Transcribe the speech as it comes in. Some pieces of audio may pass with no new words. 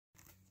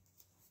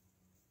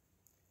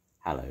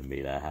Hello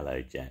Mila, hello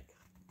Jack.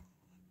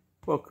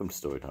 Welcome to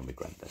Storytime with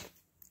Grandad.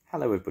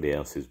 Hello everybody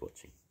else who's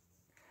watching.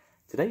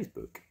 Today's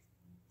book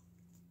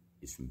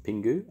is from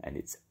Pingu and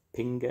it's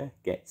Pinga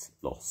Gets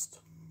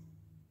Lost.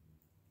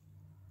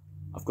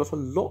 I've got a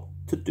lot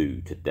to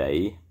do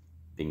today,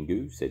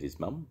 Pingu, said his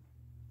mum.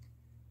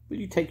 Will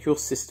you take your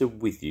sister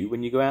with you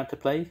when you go out to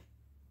play?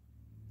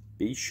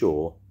 Be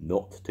sure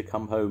not to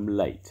come home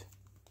late.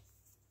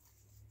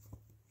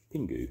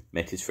 Pingu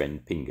met his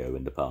friend Pingo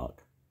in the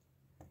park.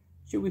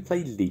 Shall we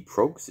play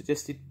leapfrog?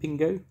 Suggested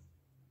Pingo.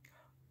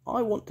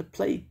 I want to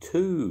play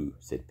too,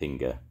 said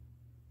Pinga.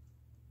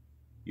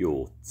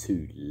 You're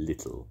too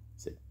little,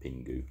 said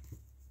Pingu.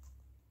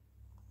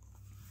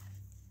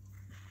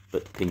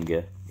 But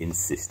Pinga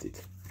insisted,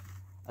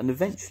 and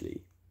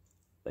eventually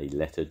they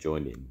let her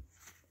join in.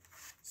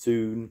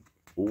 Soon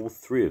all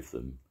three of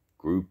them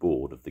grew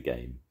bored of the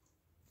game.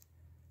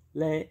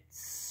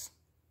 Let's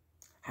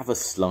have a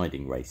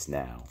sliding race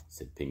now,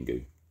 said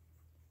Pingu.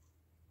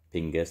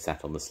 Pinga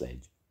sat on the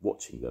sledge,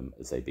 watching them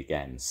as they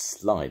began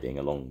sliding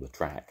along the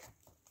track.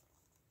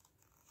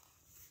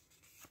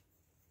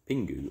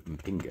 Pingu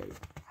and Pingo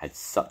had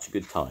such a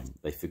good time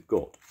they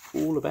forgot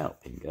all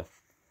about Pinga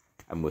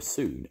and were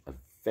soon a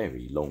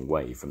very long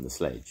way from the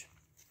sledge.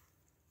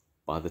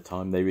 By the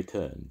time they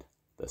returned,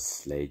 the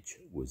sledge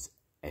was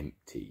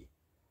empty.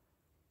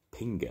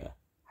 Pinga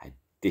had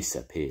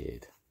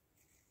disappeared.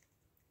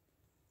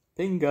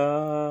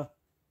 Pinga!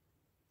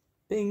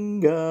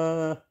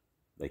 Pinga!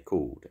 They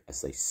called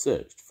as they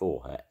searched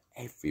for her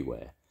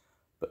everywhere,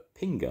 but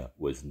Pinga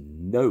was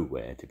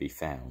nowhere to be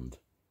found.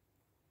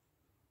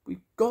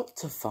 We've got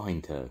to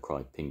find her,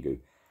 cried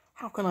Pingu.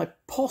 How can I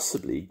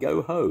possibly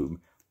go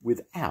home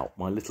without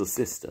my little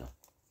sister?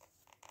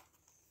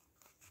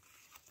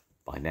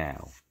 By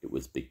now it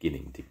was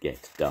beginning to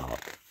get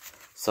dark.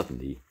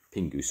 Suddenly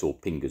Pingu saw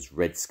Pinga's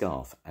red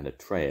scarf and a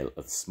trail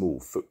of small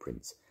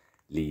footprints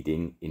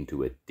leading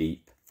into a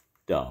deep,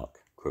 dark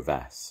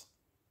crevasse.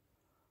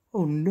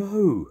 Oh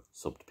no,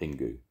 sobbed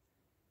Pingu.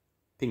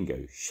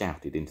 Pingo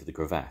shouted into the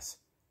crevasse.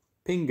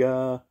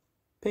 Pinga!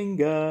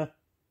 Pinga!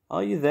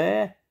 Are you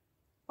there?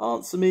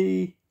 Answer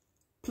me,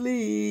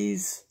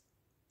 please!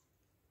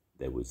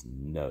 There was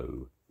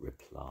no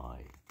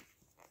reply.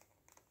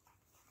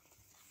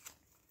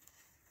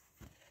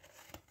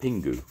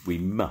 Pingu, we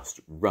must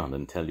run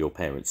and tell your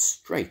parents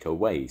straight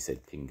away,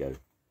 said Pingo.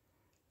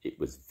 It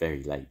was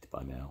very late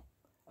by now,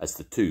 as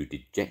the two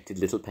dejected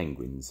little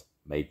penguins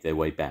made their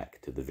way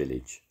back to the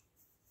village.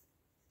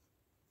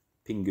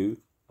 Pingu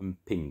and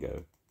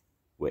Pingo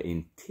were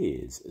in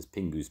tears as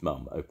Pingu's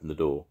mum opened the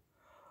door.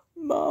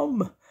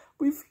 Mum,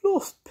 we've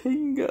lost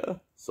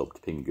Pinga,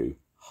 sobbed Pingu,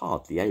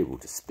 hardly able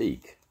to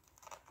speak.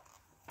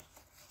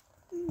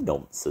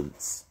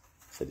 Nonsense,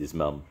 said his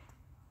mum.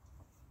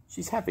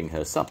 She's having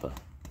her supper.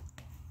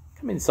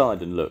 Come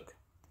inside and look.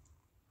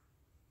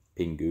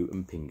 Pingu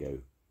and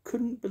Pingo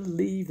couldn't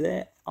believe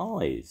their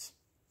eyes.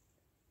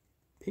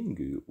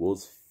 Pingu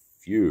was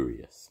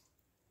furious.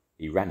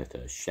 He ran at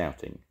her,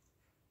 shouting,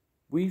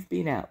 We've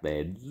been out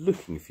there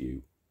looking for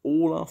you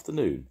all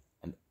afternoon,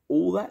 and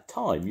all that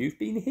time you've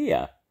been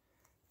here.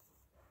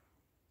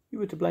 You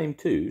were to blame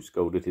too,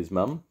 scolded his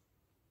mum.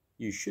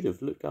 You should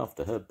have looked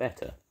after her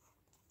better.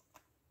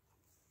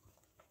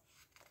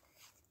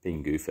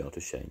 Pingu felt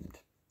ashamed.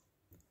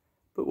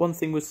 But one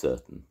thing was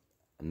certain,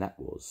 and that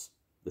was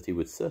that he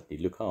would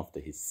certainly look after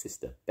his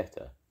sister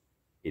better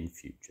in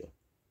future.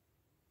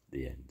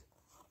 The end.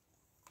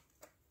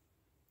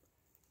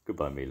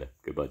 Goodbye, Mila.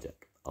 Goodbye,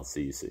 Jack. I'll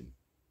see you soon.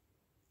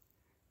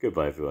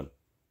 Goodbye, everyone.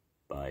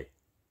 Bye.